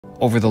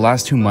Over the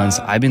last 2 months,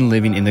 I've been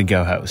living in the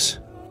Go House.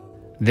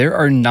 There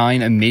are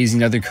 9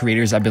 amazing other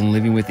creators I've been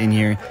living with in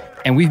here,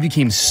 and we've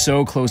become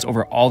so close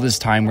over all this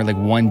time. We're like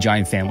one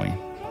giant family.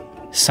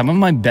 Some of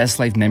my best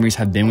life memories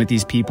have been with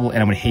these people,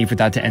 and I would hate for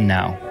that to end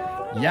now.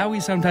 Yeah, we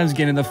sometimes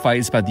get into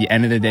fights, but at the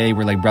end of the day,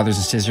 we're like brothers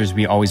and sisters.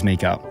 We always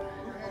make up.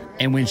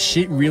 And when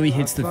shit really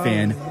hits the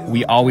fan,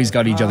 we always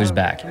got each other's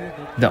back.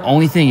 The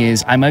only thing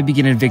is, I might be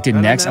getting evicted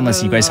next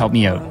unless you guys help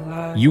me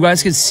out. You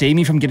guys could save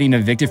me from getting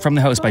evicted from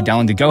the house by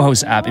downloading the Go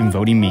Host app and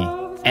voting me.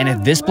 And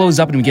if this blows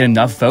up and we get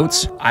enough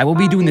votes, I will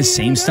be doing the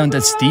same stunt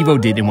that Steve-O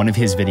did in one of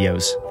his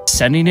videos.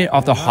 Sending it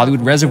off the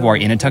Hollywood Reservoir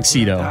in a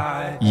tuxedo.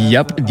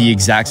 Yup, the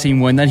exact same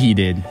one that he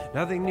did.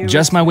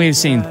 Just my way of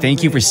saying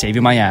thank you for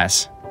saving my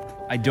ass.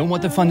 I don't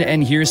want the fun to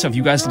end here, so if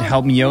you guys could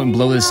help me out and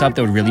blow this up,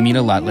 that would really mean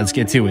a lot. Let's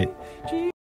get to it.